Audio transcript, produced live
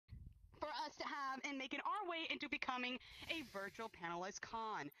us to have and making our way into becoming a virtual panelist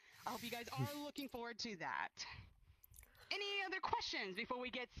con. I hope you guys are looking forward to that. Any other questions before we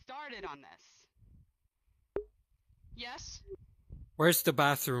get started on this? Yes? Where's the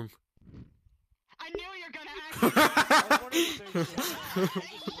bathroom? I knew you were gonna ask.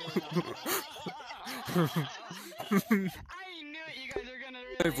 I knew it. You guys are gonna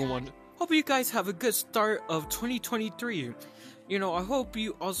really Everyone, hope you guys have a good start of 2023. You know, I hope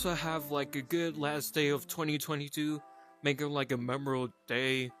you also have like a good last day of 2022. Make it like a memorable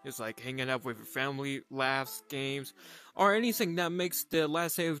day. It's like hanging out with your family, laughs, games, or anything that makes the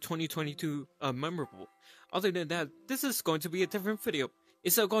last day of 2022 memorable. Other than that, this is going to be a different video.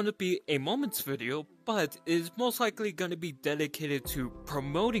 It's not going to be a moments video, but it's most likely going to be dedicated to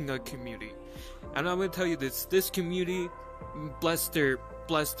promoting a community. And I'm going to tell you this community, bless their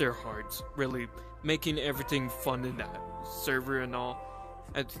hearts, really, making everything fun in that server and all.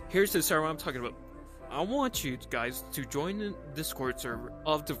 And here's the server I'm talking about. I want you guys to join the Discord server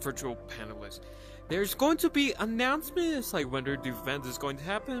of the Virtual Panelists. There's going to be announcements like when the event is going to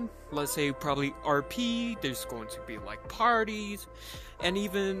happen. Let's say probably RP, there's going to be like parties, and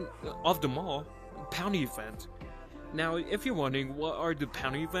even of them all, bounty event. Now, if you're wondering what are the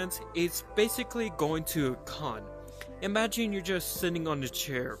bounty events, it's basically going to a con. Imagine you're just sitting on the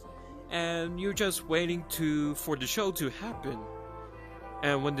chair, and you're just waiting for the show to happen.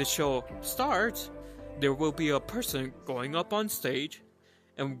 And when the show starts, there will be a person going up on stage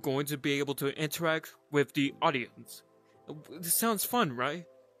and going to be able to interact with the audience. This sounds fun, right?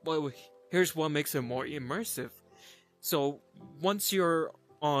 Well, here's what makes it more immersive. So once you're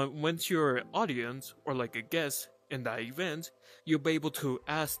an audience or like a guest in that event, you'll be able to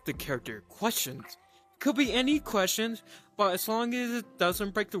ask the character questions. Could be any questions, but as long as it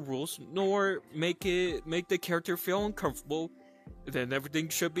doesn't break the rules nor make the character feel uncomfortable, then everything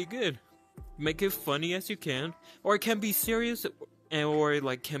should be good. Make it funny as you can, or it can be serious, or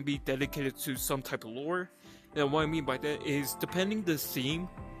like can be dedicated to some type of lore. And what I mean by that is, depending the theme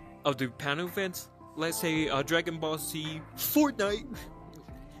of the panel events, let's say Dragon Ball Z, Fortnite,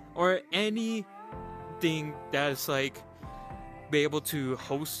 or anything that's like be able to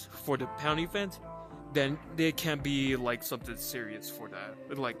host for the panel event, then there can be like something serious for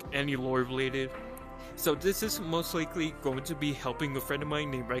that, like any lore related. So this is most likely going to be helping a friend of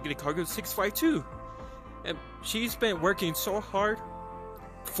mine named Raggedy Cargo 652. And she's been working so hard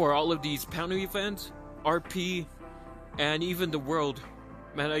for all of these panel events, RP, and even the world.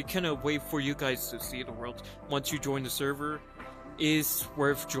 Man, I cannot wait for you guys to see the world. Once you join the server, it's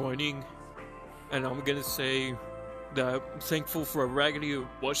worth joining. And I'm gonna say that I'm thankful for Raggedy,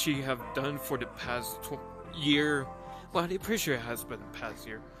 what she have done for the past year. Well, I'm pretty sure it has been the past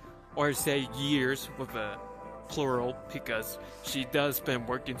year. Or say years with a plural, because she does been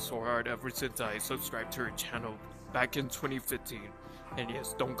working so hard ever since I subscribed to her channel back in 2015. And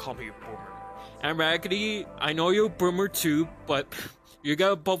yes, don't call me a boomer. And Raggedy, I know you're a boomer too, but you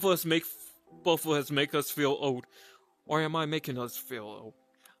gotta both of us make us feel old. Or am I making us feel old?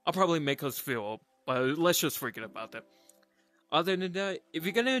 I'll probably make us feel old, but let's just forget about that. Other than that, if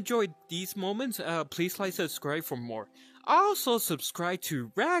you're gonna enjoy these moments, please like, subscribe for more. Also subscribe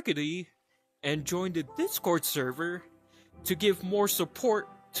to Raggedy and join the Discord server to give more support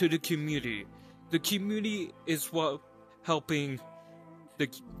to the community. The community is what helping the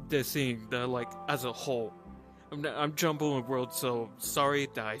thing, like as a whole. I'm jumbling words, so sorry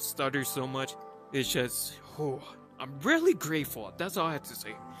that I stutter so much. It's just, I'm really grateful. That's all I have to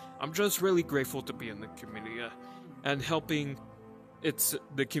say. I'm just really grateful to be in the community and helping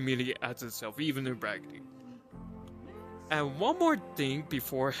the community as itself, even in Raggedy. And one more thing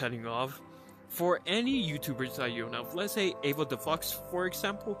before heading off, for any YouTubers that you know, let's say Ava the Fox, for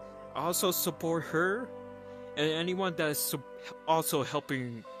example, I also support her and anyone that's also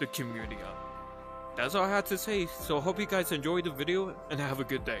helping the community out. That's all I have to say, so hope you guys enjoyed the video and have a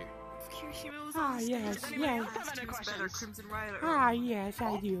good day. Yes. Yes,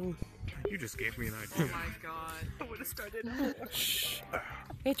 I do. You just gave me an idea. Oh my god. I would have started. Shh.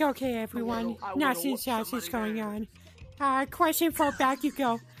 It's okay, everyone. Nothing else is going on. Question for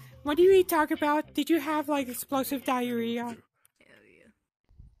Bakugo. What do we talk about? Did you have, like, explosive diarrhea? Hell yeah.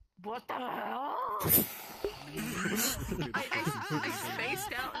 What the hell? I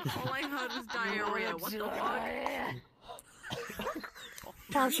spaced out and all I heard was diarrhea. What the fuck?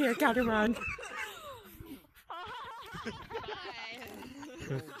 Oh shit, gotta run.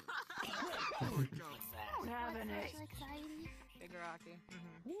 Big Rocky.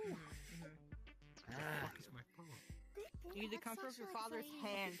 You need the comfort of your father's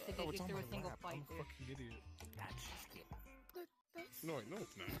hand to get you through a single fight, dude. Fucking idiot. No,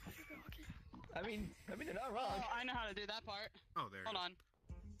 it's not. I mean, they're not wrong. Oh, I know how to do that part. Oh, there. Hold on.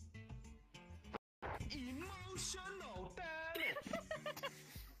 Emotional damage.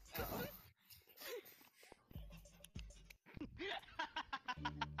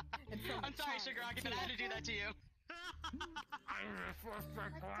 I'm sorry, Sugar Rocket, but I had to do that to you.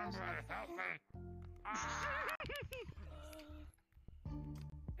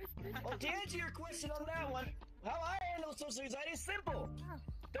 Well, to answer your question on that one, how I handle social anxiety is simple.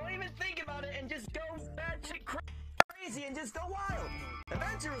 Don't even think about it and just go batshit crazy and just go wild.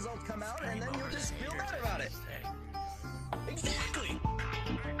 Eventually results come out and then you'll just feel better about it. Exactly!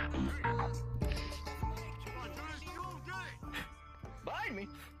 Behind me?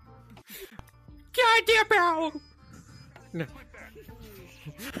 Goddamn owl! No.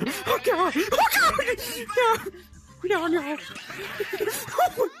 Oh god! Oh god! No! No! No!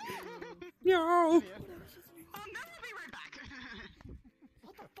 No! I'll never be right back.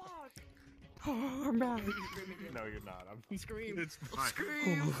 What the fuck? Oh, I'm back. No, you're not. I'm Scream. It's fine.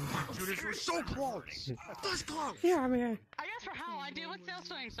 Scream. Dude, we're so close. This close. Yeah, man. I guess for how I deal with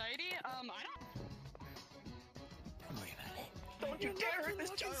social anxiety, I don't. Don't you dare hurt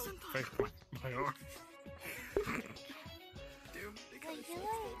this child! Hey, my arm. I feel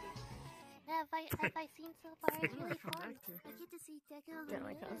like have I seen so far is really fun. I get to see Deca Get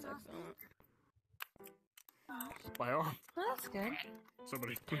my contacts on. My arm. That's good.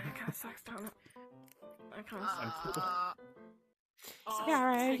 Somebody. I got sex on it. I kind of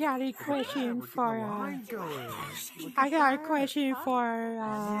Alright, I got a question for, going. I got a question for,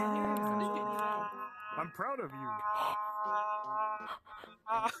 I'm proud of you.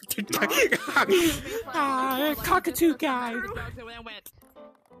 cockatoo guy.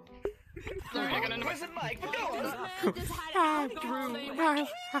 Listen, Mike, but go on.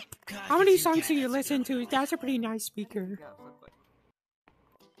 How many songs do you listen to? That's a pretty nice speaker.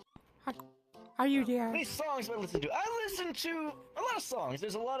 How you How there? many songs do I listen to? I listen to a lot of songs.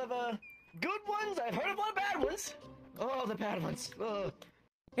 There's a lot of good ones. I've heard of a lot of bad ones. Oh, the bad ones.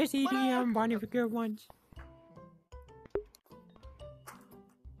 Is EDM one of the good ones?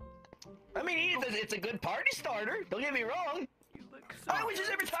 I mean, it's a good party starter. Don't get me wrong. I wish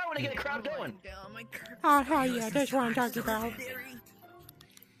every time when I get a crowd going. Oh, hell yeah, that's what I'm talking about.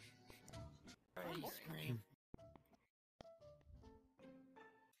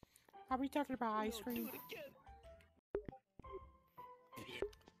 Are we talking about ice cream?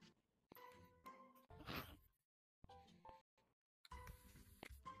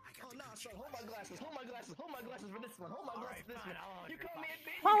 Oh, no, son, hold my glasses, hold my glasses, hold my glasses for this one, hold my glasses for this one. You call me a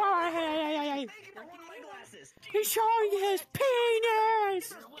bitch? Whoa, hey. Thank you for holding my glasses. He's showing his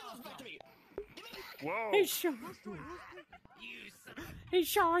penis! Whoa. He's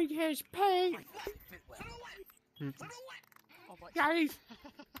showing his penis! Guys!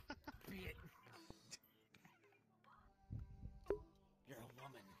 You're a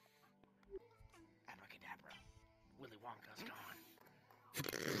woman. Abracadabra. Willy Wonka's gone.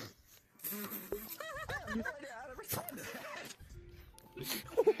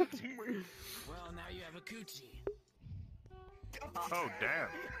 Well, now you have a coochie. Oh, damn.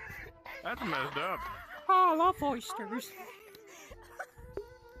 That's messed up. Oh, I love oysters.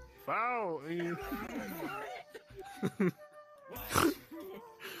 Foul.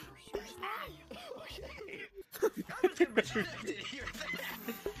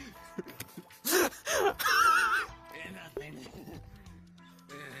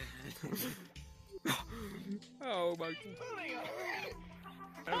 Oh my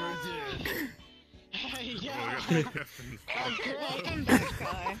god. Hey, yeah. Welcome back,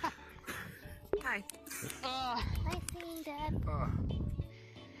 guy. Hi. Nice seeing Dad.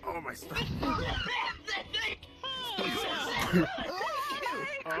 Oh, my stomach.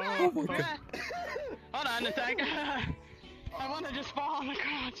 Oh my god. Hold on a sec. I want to just fall on the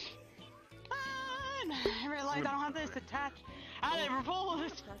crotch. I realize I don't have this attached. I never pull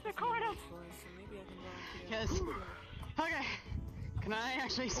this record up. Yes. Okay. Can I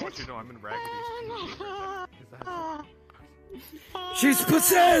actually I want sit? you to know I'm in raggedy. She's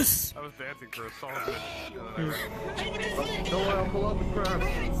possessed! I was dancing for a song. Don't let him pull up the crowd.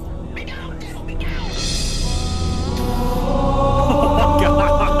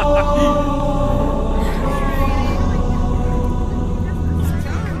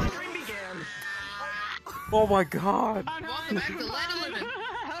 Oh my god! Welcome back to Light of Living.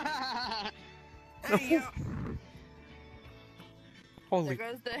 Holy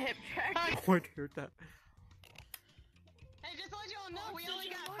There goes the hip check. I heard that. Hey, just to let you all know, we only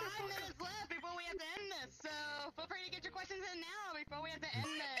got 5 minutes left before we have to end this, so feel free to get your questions in now before we have to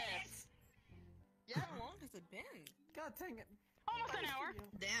end this. Yeah. How long has it been? God dang it. Almost an hour.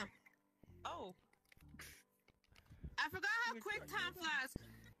 Damn. Oh. I forgot how quick time flies.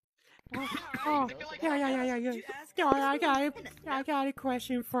 Oh, yeah. No, I got a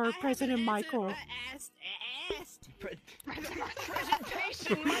question for President Michael.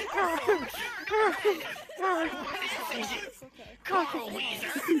 Presentation,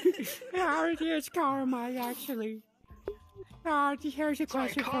 It's Carl Mike, actually. Here's a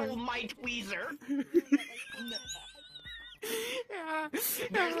question for Carl Mike Weezer.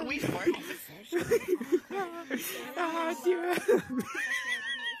 There's the Weezer part.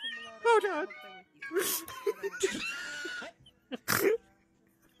 Hold on.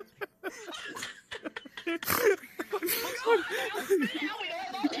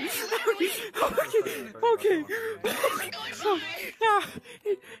 Okay.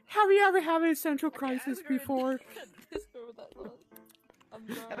 Have you ever had an essential crisis before?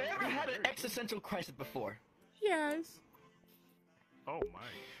 Have I ever had an existential crisis before? Yes. Oh my.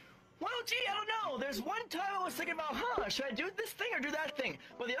 Well, gee, I don't know. There's one time I was thinking about, should I do this thing or do that thing?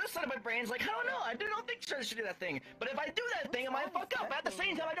 Well, the other side of my brain's like, I don't know. I don't think I should do that thing. But if I do that thing, I might fuck up. But at the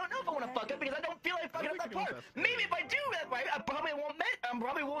same time, I don't know if I want to fuck up because I don't feel like fucking up that part. Maybe if I do that right, I probably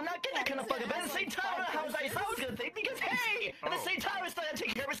will not get that kind of fuck up. But at the same time, I don't know how I was gonna think because hey, at the same time, I still have to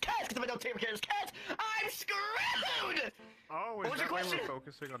take care of his cats. Because if I don't take care of his cats, I'm screwed. Oh, What was is that your why question? we're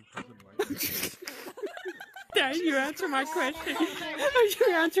focusing on President Mike? Yeah, you answer my question.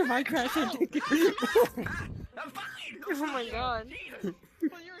 You answer my question. I'm fine. Oh my god. Well,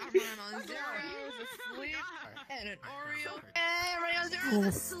 you're I'm on zeros, asleep, and an Oreo.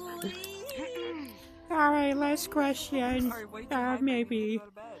 Everyone's asleep. Alright, last question. Maybe.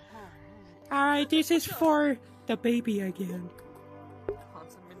 Alright, this is for the baby again.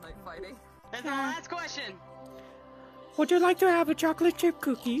 Constant midnight fighting. That's the last question. Would you like to have a chocolate chip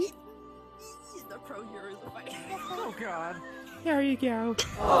cookie? The pro heroes are fighting. Oh god. There you go.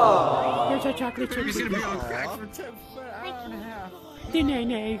 Here's a chocolate chip He's gonna cookie. be on crack for 10 The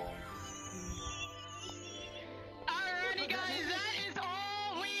nay. Alrighty guys, that is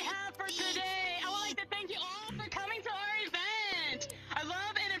all we have for today. I would like to thank you all for coming to our event. I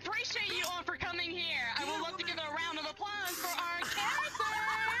love and appreciate you all for coming here. I would love to give a round of applause for our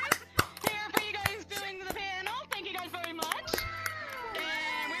characters here for you guys doing the panel. Thank you guys very much.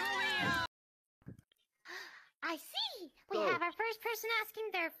 And we will be I see. We have our first person asking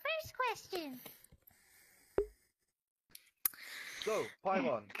their first question. So,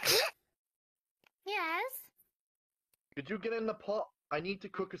 Paimon, Yes. could you get in the pot? I need to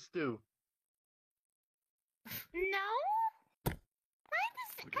cook a stew. No. Why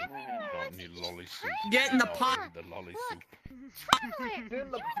does everyone wants to eat lolly soup. Get in the pot. The lolly Look, soup. Traveler, you were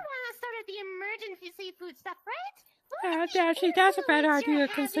the one that started the emergency seafood stuff, right? Look, Actually, that's a bad foods idea you're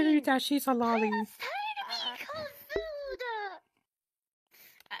considering having. that she's a lolly. I'm tired of being called food.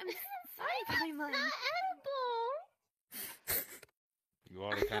 I'm sorry, Paimon. Not edible. You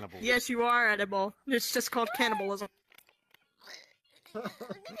are a cannibal. Yes, you are edible. It's just called cannibalism.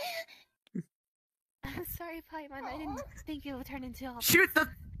 I'm sorry, Paimon. I didn't think it would turn into all. Shoot the.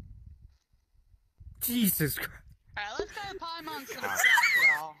 Jesus Christ. Alright, let's go with Paimon some stuff,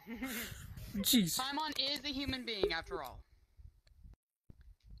 y'all. Jeez. Paimon is a human being after all.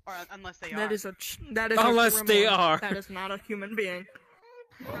 Or unless they are. That is a. That is. Unless a they gremlin. are. That is not a human being.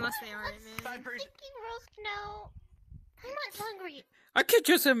 Unless they are. Side person. Thinking roast no. Paimon's hungry. I could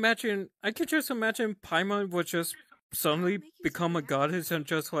just imagine Paimon would just suddenly become a goddess and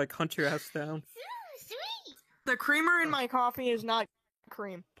just like hunt your ass down. Ooh, sweet. The creamer in my coffee is not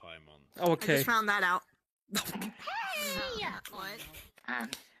cream. Paimon. I Okay. just found that out. Hey.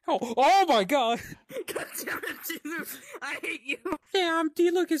 What? Oh my god! God damn it, Jesus. I hate you. Damn,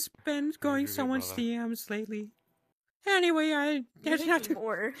 D-Look has been going someone's DMs lately. Anyway, that's not to,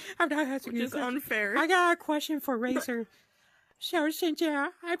 More, I'm not asking which you. is unfair. I got a question for Razor. So,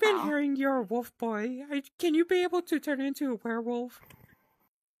 Cynthia, I've been hearing you're a wolf boy. Can you be able to turn into a werewolf?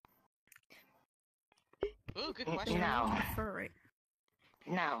 Ooh, good question. No, Furry.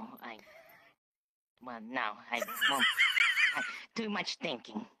 no, I won't. Too much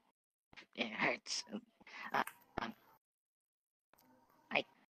thinking. It hurts. I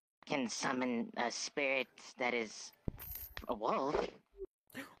can summon a spirit that is a wolf,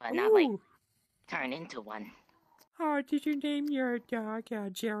 but not like Ooh. turn into one. Oh, did you name your dog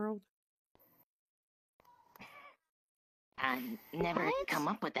Gerald? I never What? come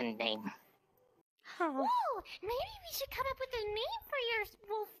up with a name. Oh, Ooh, maybe we should come up with a name for your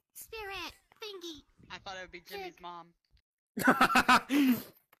wolf spirit thingy. I thought it would be Jimmy's mom.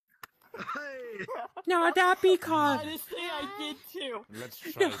 Hey! no, that'd be called Honestly, I did too. Let's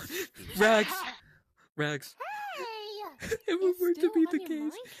try Rags. Rags. Hey. If it were to still be on the your case,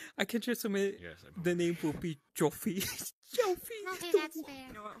 mind? I can just admit Yes, the name will be Joffy. Joffy. Okay, that's fair.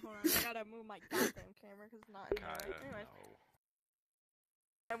 You know what? Hold on. I gotta move my goddamn camera because it's not in there. Right? Anyways,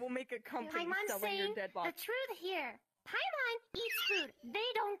 I will make a company Paimon's selling your saying dead the body. truth here. Paimon eats food. They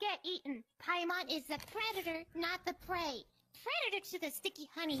don't get eaten. Paimon is the predator, not the prey. Predator to the sticky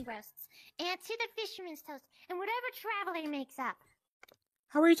honey roasts, and to the fisherman's toast, and whatever traveler makes up.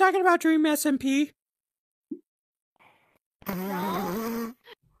 Are we talking about Dream SMP?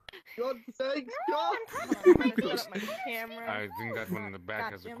 God sakes, God! I'm gonna set up my camera. I think that one in the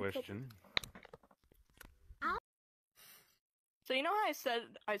back has a Goddamn question. So you know how I said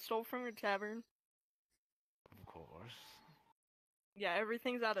I stole from your tavern? Of course. Yeah,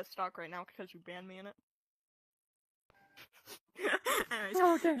 everything's out of stock right now because you banned me in it. Anyways,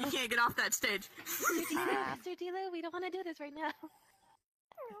 Oh, damn. you can't get off that stage. Sir Dilo, we don't want to do this right now.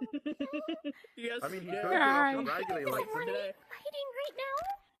 Yes. I mean, you yeah. could get off your regularly like today. Fighting right now?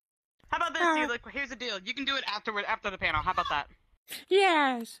 How about this, dude? Like, here's the deal. You can do it after the panel. How about that?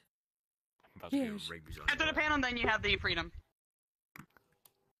 Yes. About to get Yes. rabies on After the panel, then you have the freedom.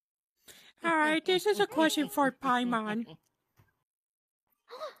 Alright, this is a question for Paimon. Woo!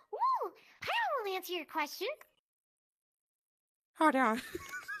 Paimon will answer your question. Hold on.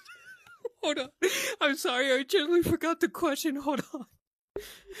 Hold on. I'm sorry, I gently forgot the question. Hold on.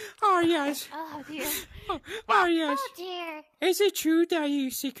 Oh, yes. Oh dear. Oh, yes. Oh dear. Is it true that you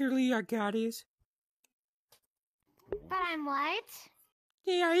secretly are goddess? But I'm what?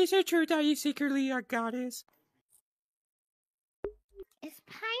 Yeah, is it true that you secretly are goddess? Is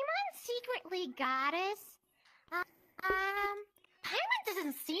Paimon secretly goddess? Paimon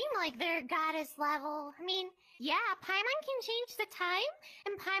doesn't seem like they're goddess level. I mean, yeah, Paimon can change the time,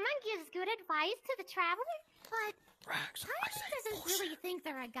 and Paimon gives good advice to the traveler, but Rax, Paimon doesn't really think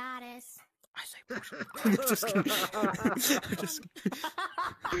they're a goddess. I say bullshit. Just kidding. I'm just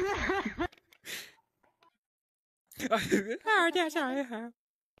Oh, that's all I have.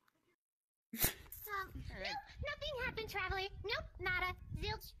 Nope, nothing happened, traveler. Nope, nada.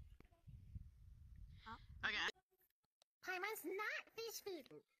 Zilch. Okay. Paimon's not fish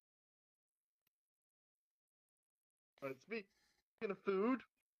food. Speaking of food,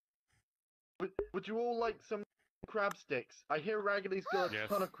 would you all like some crab sticks? I hear Raggedy got a Yes.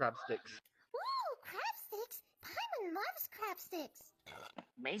 ton of crab sticks. Ooh, crab sticks. Paimon loves crab sticks.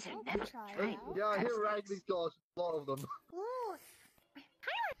 Mason I'll never try tried. it out. Yeah, I crab hear sticks. Raggedy's got a lot of them. Ooh,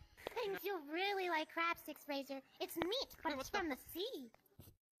 Paimon thinks you'll really like crab sticks, Razor. It's meat, but it's from the sea.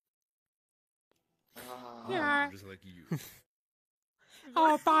 Oh. Yeah. Just like you.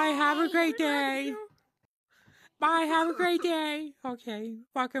 Oh, bye. Have a great day. Bye. Have a great day. Okay.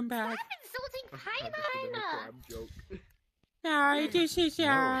 Welcome back. Stop insulting Paimon! Now, this is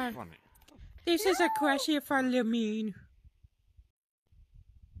No, funny. this is a question for Lamine.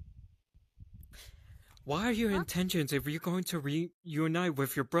 What are your intentions if you're going to reunite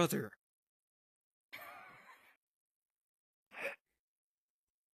with your brother?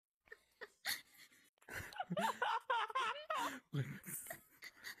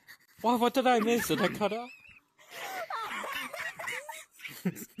 What did I miss? Did I cut out?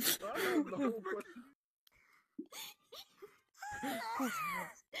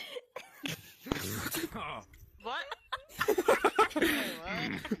 What?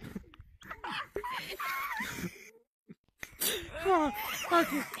 Oh,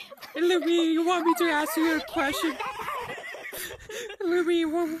 okay. Lamine, you want me to ask you a question?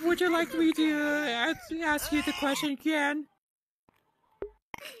 Lamine, would you like me to ask you the question again?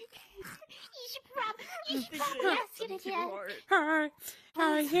 You should probably ask it again.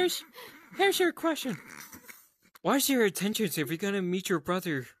 Alright, here's your question. What's your intentions if you're gonna meet your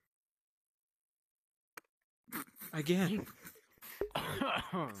brother again?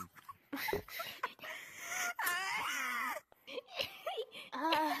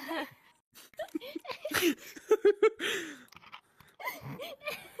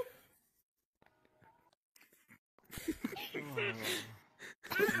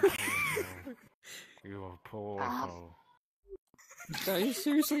 You poor soul. Did I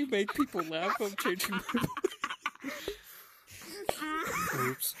seriously make people laugh? I'm changing my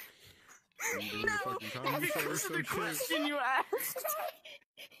Oops. No, that's the question you asked.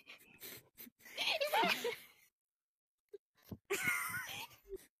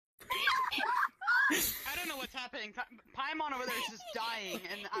 I don't know what's happening. Paimon over there is just dying,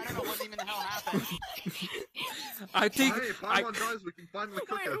 and I don't know what even the hell happened. I think Hey, if Paimon dies, we can finally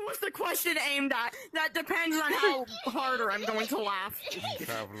cook Wait, her. who was the question aimed at? That depends on how harder I'm going to laugh.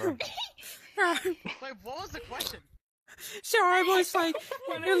 Traveler. Wait, what was the question? So I was like,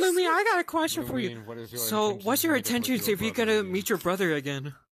 hey, Lumi, I got a question for you. So, what's your intentions if you're gonna meet your brother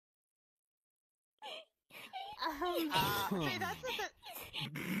again? Okay, that's a bit...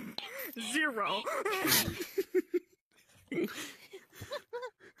 0.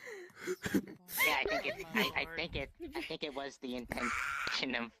 Yeah, I think it was the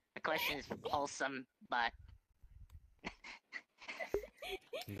intention of the question is wholesome, but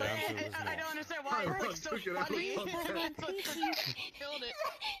The answer was I no. don't understand why it's like so funny. Killed it.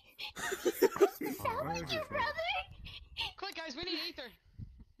 Sound like your brother? Quick, guys, we need ether.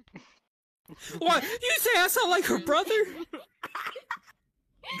 What? You say I sound like her brother?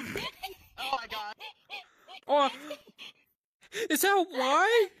 Oh my god. Or is that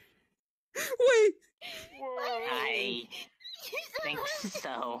why? Wait. I think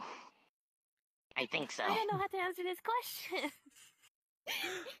so. I think so. I don't know how to answer this question.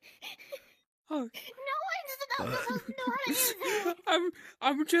 Oh. No, I just don't know how to answer.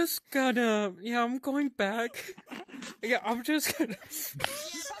 I'm just gonna. Yeah, I'm going back. Yeah, I'm just gonna.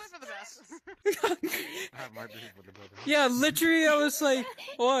 Probably for the best. That might be for the better. Yeah, literally, I was like,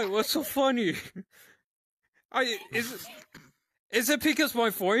 "What? What's so funny?" Is it because my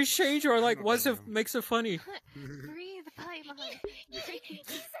voice changed, or like, what's it makes it funny? Breathe, Paimon.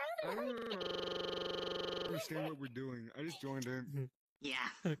 I don't understand what we're doing. I just joined in. Yeah.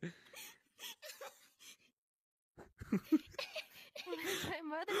 My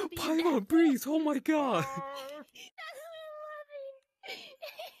mother will be Paimon, breathe! Oh my god!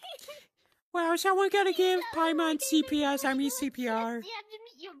 Well, someone gotta give Paimon CPS, I mean CPR. You have to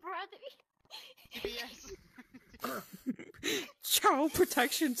meet your brother. Yes. Child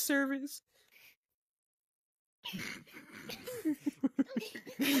Protection Service.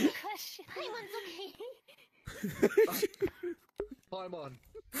 Question. Paimon's okay. Paimon.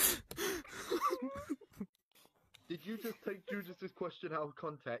 Did you just take Judas's question out of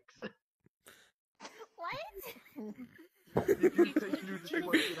context? What? Did you take Judas's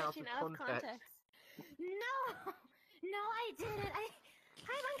question out of context? No, I didn't.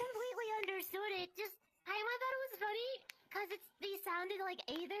 Paimon completely understood it. Just Paimon thought it was funny because they sounded like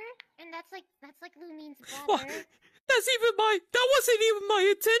either, and that's like Lumin's What? brother. That wasn't even my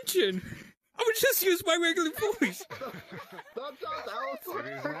intention. I would just use my regular voice. That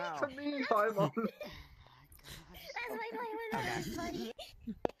sounds to me, Paimon. That's why Paimon thought it was funny.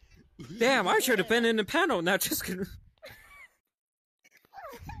 Damn, I should have been in the panel. Not just gonna.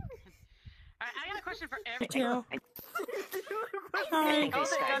 Alright, I got a question for every. Joe. I think we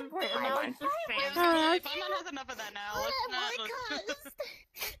start Paimon. Paimon has enough of that now.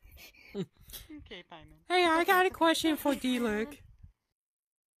 Let's Okay, Paimon. Hey, I got a question for D-Luke.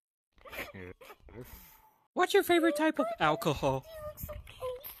 What's your favorite type of alcohol?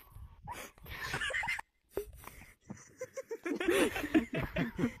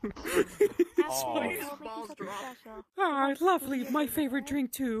 Ah, lovely. My favorite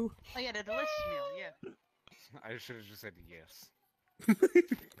drink too. Oh yeah, the delicious meal, yeah. I should have just said yes.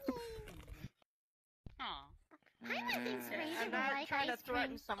 Aw. I'm not trying to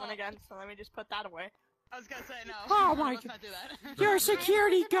threaten someone again, so let me just put that away. I was gonna say no. Oh my Let's god. not do that. You're a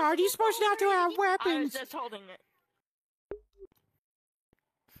security guard. You're supposed not to have I was weapons. just holding it.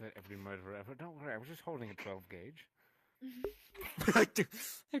 Said every murderer ever. Don't worry, I was just holding a 12 gauge. A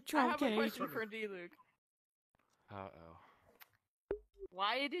I 12 have a gauge. question for D, Luke. Uh-oh.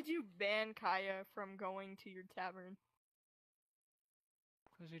 Why did you ban Kaya from going to your tavern?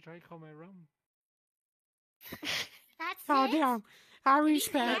 Because he drank all my rum. That's Oh it? damn. I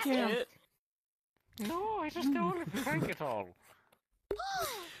respect That's him. it. No, I just don't drink it all.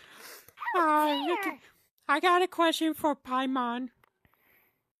 I got a question for Paimon.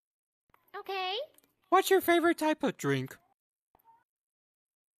 Okay. What's your favorite type of drink?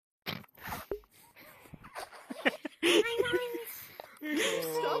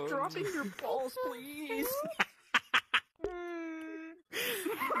 Stop dropping your balls, please.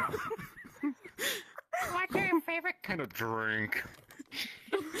 What's your favorite? Kind of drink.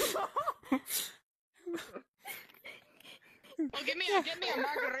 Oh, give me a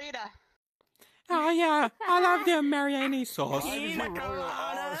margarita. Oh yeah, I love the Mariani sauce. Why did you roll your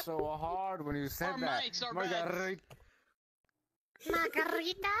R so hard when you said Or that? Mike's or Margarita.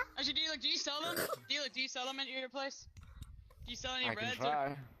 Margarita? Actually, do you sell them? Do you sell them at your place? Do you sell any I can reds?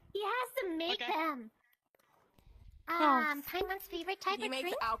 try. He has to make Okay. them. Paimon's favorite type He of makes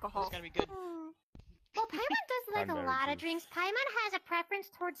drink? alcohol. It's gotta be good. Well, Paimon does like a Cranberry lot of juice. drinks. Paimon has a preference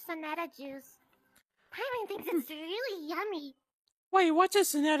towards Sonetta juice. Paimon thinks it's really yummy. Wait, what's a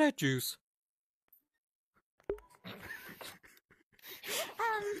Sonetta juice?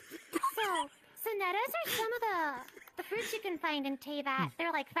 So, Sonettas are some of the fruits you can find in Teyvat,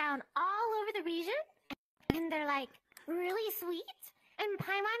 they're like found all over the region, and they're like really sweet. And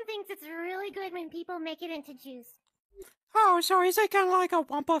Paimon thinks it's really good when people make it into juice. Oh, so is it kind of like a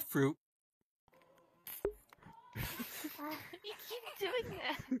Wampa fruit? You keep doing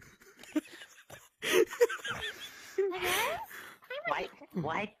that.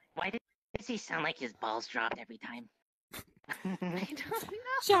 Why does he sound like his balls dropped every time? I don't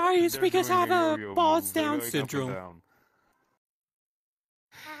know. Sorry, it's because I have a balls down syndrome.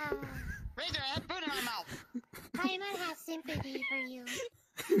 Razor, I have food in my mouth. Paimon has sympathy for you.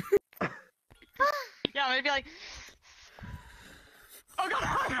 Yeah, maybe like. Oh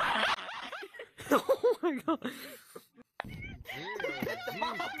god! Oh my god.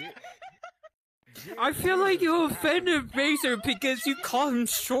 I feel like you offended Razor because you called him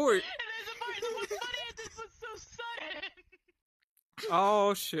short. It isn't funny. What's funny is this was so sudden.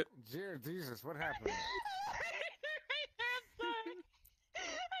 Oh shit. Dear Jesus, what happened?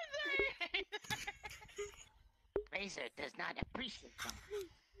 Razor does not appreciate them.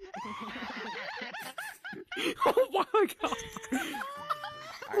 Oh my god.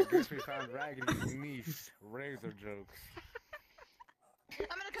 I guess we found Raggedy's niche, Razor jokes.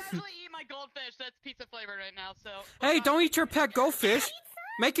 I'm gonna casually eat my goldfish that's pizza flavored right now, so. Hey, don't eat your pet goldfish.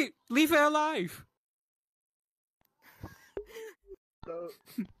 Leave it alive.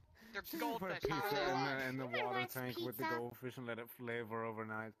 They're goldfish. Put pizza in the water tank with the goldfish and let it flavor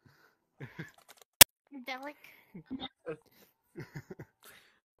overnight. Delic. Do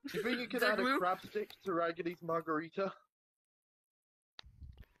you think you could add a crab stick to Raggedy's margarita?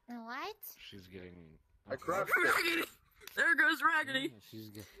 What? She's getting a crab stick. There goes Raggedy.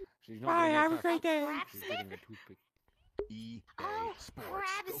 She's not Bye, getting have a great day. She's getting a toothpick. EA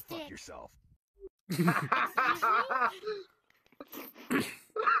Sports. Go stick. fuck yourself.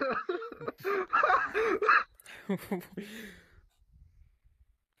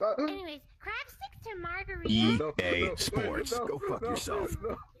 Anyways, crab stick to margarita. EA Sports. Go fuck yourself.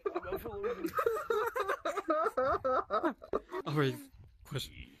 Alright,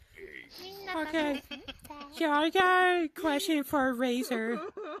 question. Okay. So I got a question for Razor.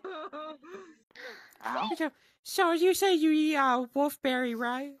 So you say you eat wolfberry,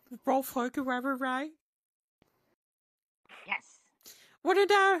 right? Wolf hook or whatever, right? Yes. Wouldn't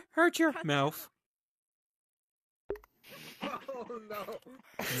that hurt your mouth? Oh no.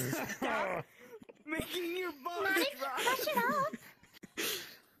 Stop making your balls drop. Brush it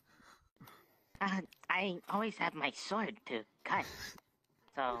up. I always have my sword to cut,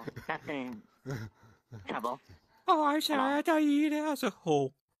 so nothing trouble. Oh, I'm sorry. I thought you eat it as a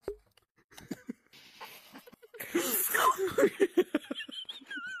whole.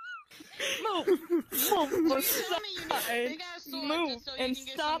 Move and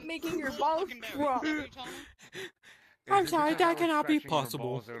stop making your balls drop. I'm sorry, that cannot be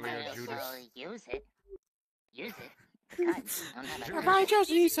possible. Use it. Use it. Cut. If I just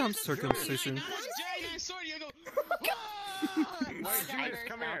need some circumcision. Wait, Judas,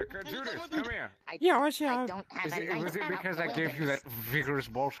 come here. Judas, come here. Yeah, what's up? Was it because I gave you that vigorous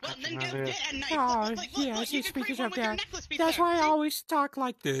ball scratching earlier? Oh, yeah, she's speaking of that. That's why I always talk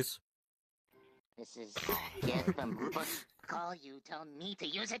like this. This is give them book call. You tell me to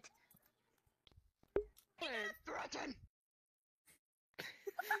use it. Threaten.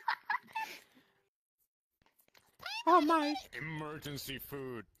 Oh my. Emergency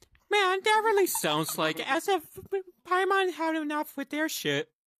food. Man, that really sounds like as if Paimon had enough with their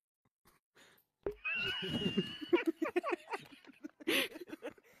shit.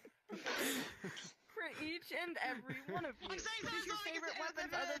 For each and every one of you, what is your favorite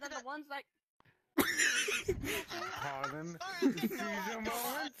weapons other than the ones that... Pardon? Seizure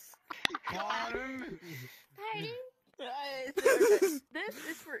moments? Pardon? This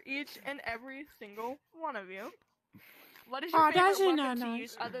is for each and every single one of you. What is your that's favorite not weapon to nice.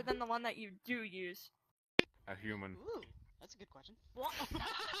 use other than the one that you do use? A human. Ooh, that's a good question. What?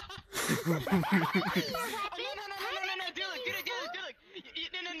 Your weapon? No, do it.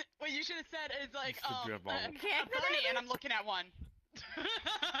 No. What you should have said is like, a bunny, and I'm looking at one.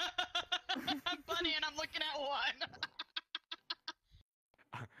 A bunny, and I'm looking at one.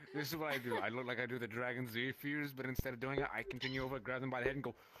 This is what I do. I look like I do the Dragon Z fuse, but instead of doing it, I continue over, grab them by the head, and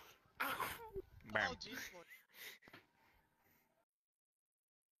go. Bam. Oh, jeez.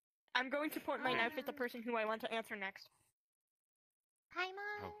 I'm going to point my knife at the person who I want to answer next.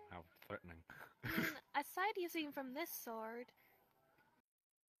 Paimon. Oh, how threatening. Aside using from this sword,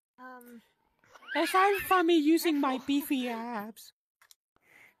 Aside from me using my beefy abs.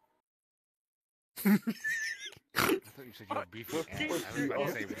 thought you said you had beefy abs. I was about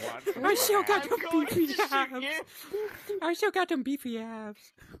to say what? I still got them going to beefy shoot abs. you. I still got them beefy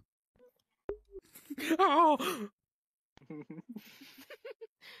abs. Oh.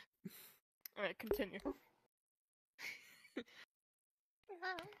 Alright, continue.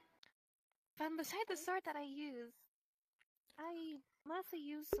 But beside the sword that I use, I mostly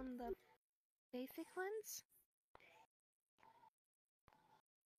use some of the basic ones.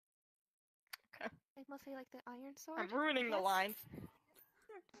 Okay. I mostly like the iron sword. I'm ruining the Yes. lines.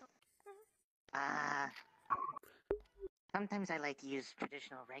 Sometimes I like to use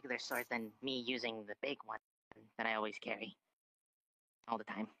traditional regular swords than me using the big one that I always carry. All the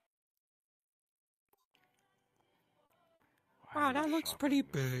time. Wow, that looks pretty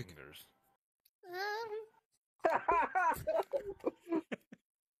big.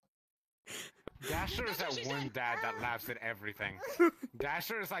 Dasher is that one dad that laughs at everything.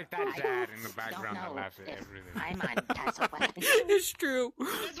 Dasher is like that dad in the background that laughs at everything. Paimon has a weapon. It's true.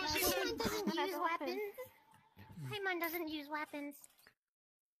 Paimon doesn't use weapons. Paimon doesn't use weapons.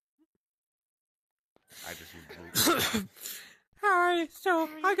 I just use blue. Alright, so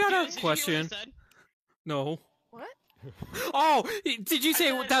I got a question. No. What? Oh, did you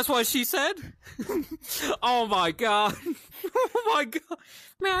say that's what she said? Oh my god. Oh my god.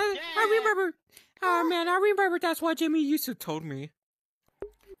 Man, I remember. Man, I remember that's what Jimmy used to told me.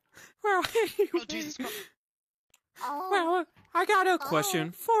 Well, Oh, Jesus Christ. well, I got a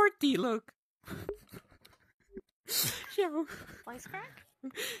question for D-Look. So, Voice crack?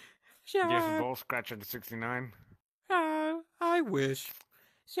 so, Yes, ball scratch at 69. I wish.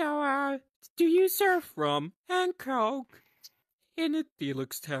 So, do you serve rum and coke in a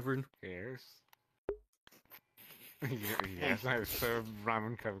Deluxe tavern? Yes. Yes, I serve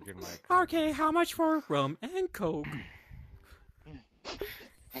ramen coke in my car. Okay, how much for rum and coke?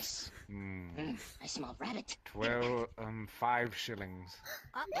 I smell rabbit. 5 shillings.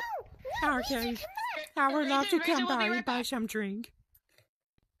 Okay, I would love to come by and buy some drink.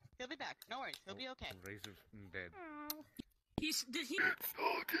 He'll be back. No worries. He'll be okay. Razor's dead. Did he?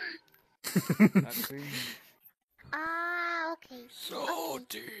 Let's see. Okay.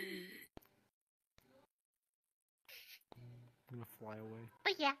 Salty. I'm gonna fly away.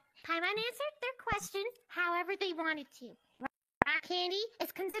 But yeah, Paimon answered their question however they wanted to. Rock candy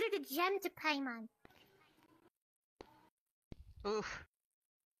is considered a gem to Paimon. Oof.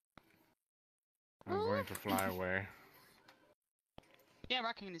 I'm going to fly away. Yeah,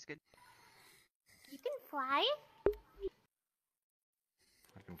 rock candy's good. You can fly?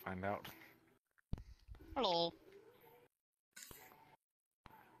 I can find out. Hello.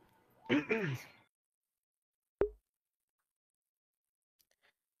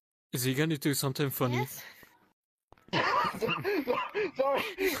 Is he gonna do something funny? Sorry.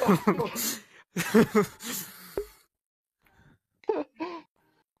 He's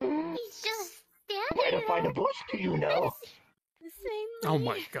just standing Where to there. find a bush, do you know? Oh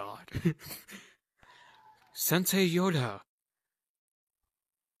my god. Sensei Yoda.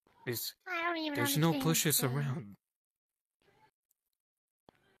 I don't even There's no understand bushes this. around.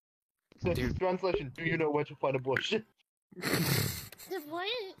 So, translation, do you know where to find a bush? What?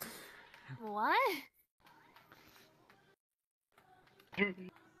 What? Do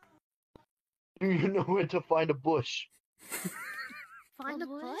you know where to find a bush? Find a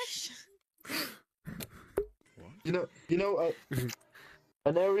bush? You know,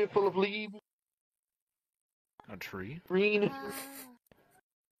 an area full of leaves, A tree? green,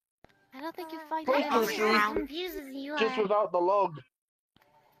 I don't think you find Close it. to the tree. Confuses you. just without the log.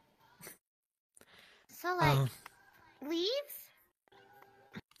 So like leaves?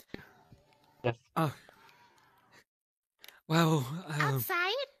 Yes. Well,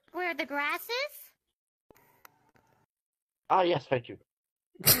 Outside? Where the grass is? Ah, yes, thank you.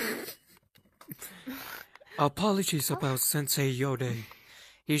 apologies about Sensei Yoda.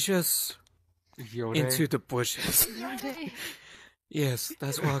 He's just Yoda? into the bushes. Yoda. Yes,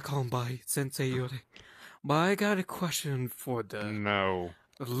 that's what I call him by Sensei Yoda. But I got a question for the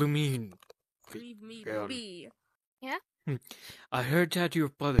Lumine. Leave me girl. be. Yeah? I heard that your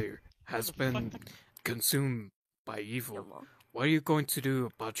brother has been consumed by evil. What are you going to do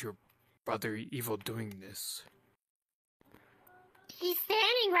about your brother evil doing this? He's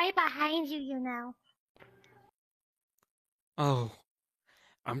standing right behind you, you know. Oh,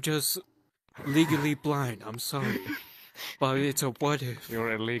 I'm just legally blind. I'm sorry. But it's a what if.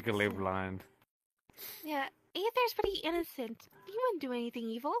 You're illegally blind. Yeah, Aether's pretty innocent. He wouldn't do anything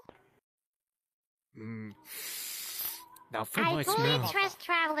evil. Now for I my fully smell. trust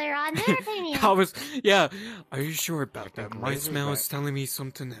Traveler on their opinion. Yeah, are you sure about that? My Razor's smell back. is telling me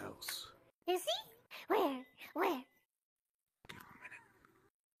something else. Is he? Where?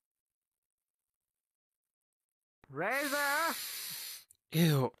 Razor!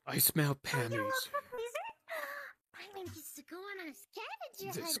 Ew, I smell panties. Paimon used to go on a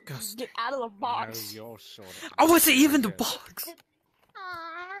scavenger hunt. Disgusting. Get out of the box. No, you're sort of. I wasn't even the box!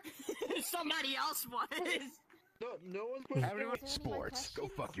 Aww. Somebody else was. No one's putting Everyone, sports. Go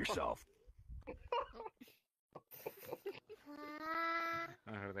fuck yourself.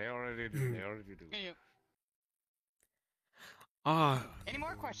 They already do. They already do. Ah, Any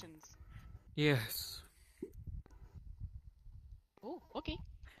more questions? yes. Oh, okay.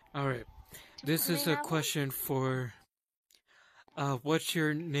 Alright. This is a question for... what's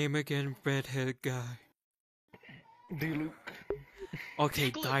your name again, redhead guy? Diluc.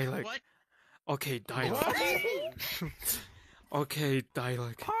 Okay, dialect. What? Okay, dialect. Okay,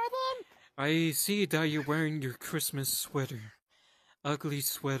 dialect. I see that you're wearing your Christmas sweater. Ugly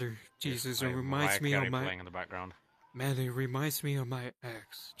sweater. Jesus, it reminds me of my... playing in the background. Man, it reminds me of my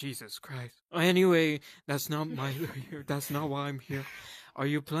ex. Jesus Christ. Anyway, that's not my... that's not why I'm here. Are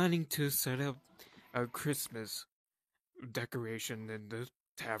you planning to set up a Christmas decoration in the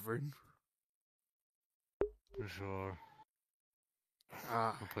tavern? Sure.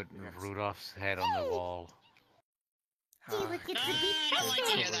 Ah, We'll put Rudolph's head on the wall. Diluc gets to be I don't like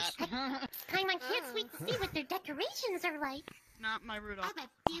to hear festive. that. Paimon can't wait to see what their decorations are like. Not my Rudolph. I bet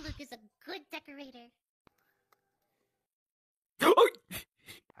Diluc is a good decorator.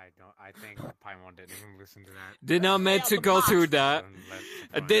 I think Paimon didn't even listen to that. did not meant to go through that.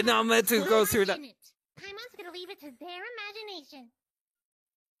 I did not meant to go through that. Imagine it. Paimon's gonna leave it to their imagination.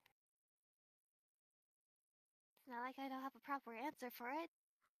 It's not like I don't have a proper answer for it.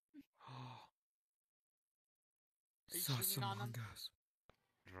 Are you Sauce shooting on Among them? Us.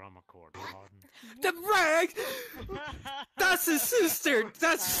 Drama chord. Pardon. The rag! That's his sister!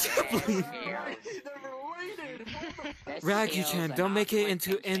 That's sibling! Raggy-chan, don't make it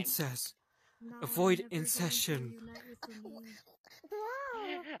into incest. Avoid incession.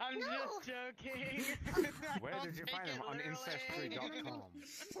 I'm just joking. Where did you find him? On Ancestry.com.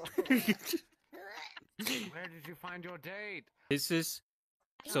 Where did you find your date? This is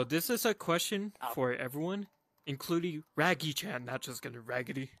a question for everyone, including Raggy-chan, not just gonna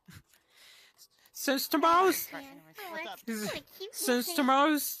Raggedy. Since tomorrow's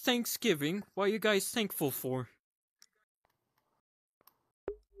Thanksgiving, what are you guys thankful for?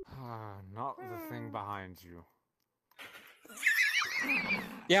 Not the thing behind you.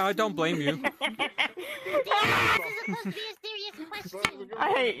 Yeah, I don't blame you. This is supposed to be a serious question. I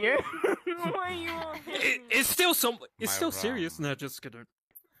hate you. Why are you all hating me? It's still My serious, not just gonna.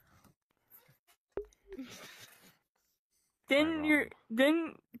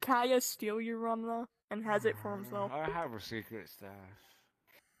 Didn't Kaya steal your rum though and has it for himself? I have a secret stash.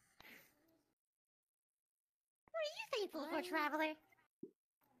 What are you thankful for, Traveler?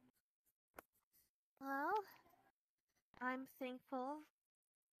 Well, I'm thankful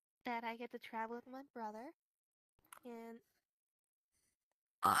that I get to travel with my brother, and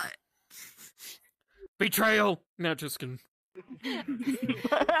Betrayal! Not just kidding. as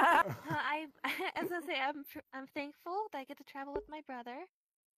I say, I'm thankful that I get to travel with my brother,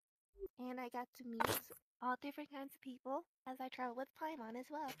 and I got to meet all different kinds of people as I travel with Paimon as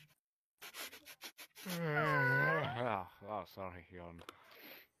well. Oh, sorry, yawn.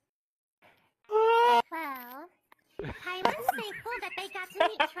 Well, Paimon's thankful that they got to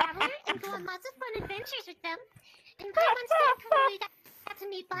meet Traveler and go on lots of fun adventures with them. And Paimon's thankful we got to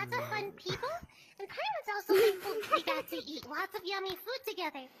meet lots of fun people. And Paimon's also thankful we got to eat lots of yummy food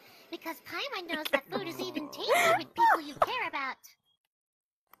together. Because Paimon knows that food is even tasty with people you care about.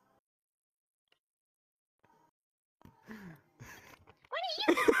 What are you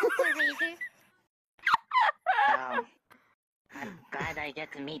thankful for, Razor? I'm glad I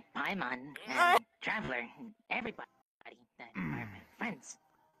get to meet Paimon and Traveler and everybody that are my friends.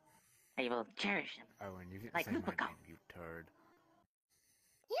 I will cherish them. Oh, and you didn't Like say my Lupico. name, you turd.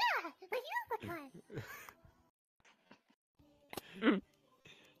 Yeah, like Lupico.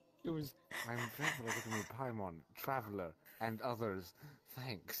 It was. I'm thankful I get to meet Paimon, Traveler, and others.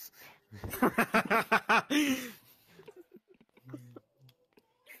 Thanks. I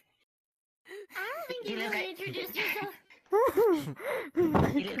don't think you really introduced yourself. I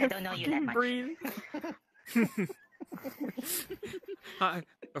don't know you that much. Breathe. I'm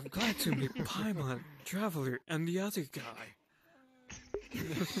glad to meet Paimon, Traveler, and the other guy.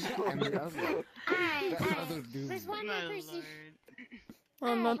 And the other. Alright, other dude. there's one more person.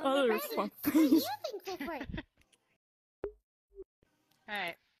 And then others. What are you thankful for?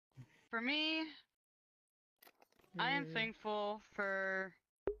 Alright. For me, I am thankful for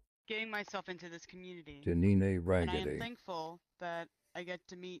getting myself into this community. Janine And I am Raggedy. thankful that I get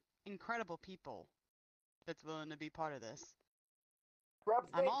to meet incredible people. that's willing to be part of this. Crab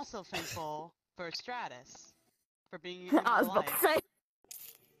I'm sticks. also thankful for Stratus for being in I my was about to life. say.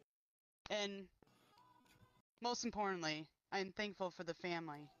 And most importantly, I'm thankful for the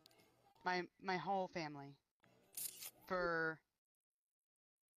family, my whole family, for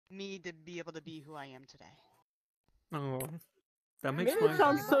me to be able to be who I am today. Oh, that makes Maybe my it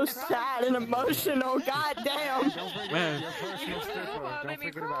sounds so sad and emotional. God damn. man. Don't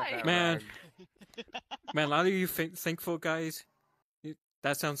forget about that. Man, Rag. man, a lot of you thankful guys.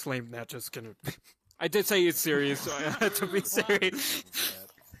 That sounds lame. Not just gonna. I did say it's serious, so I had to be serious.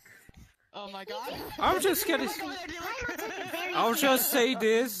 Oh my god. I'm just gonna. I'll just say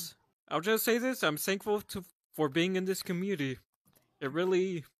this. I'm thankful for being in this community. It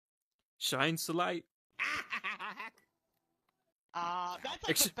really shines the light. That's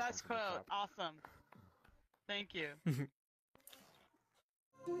like the best quote. Awesome. Thank you.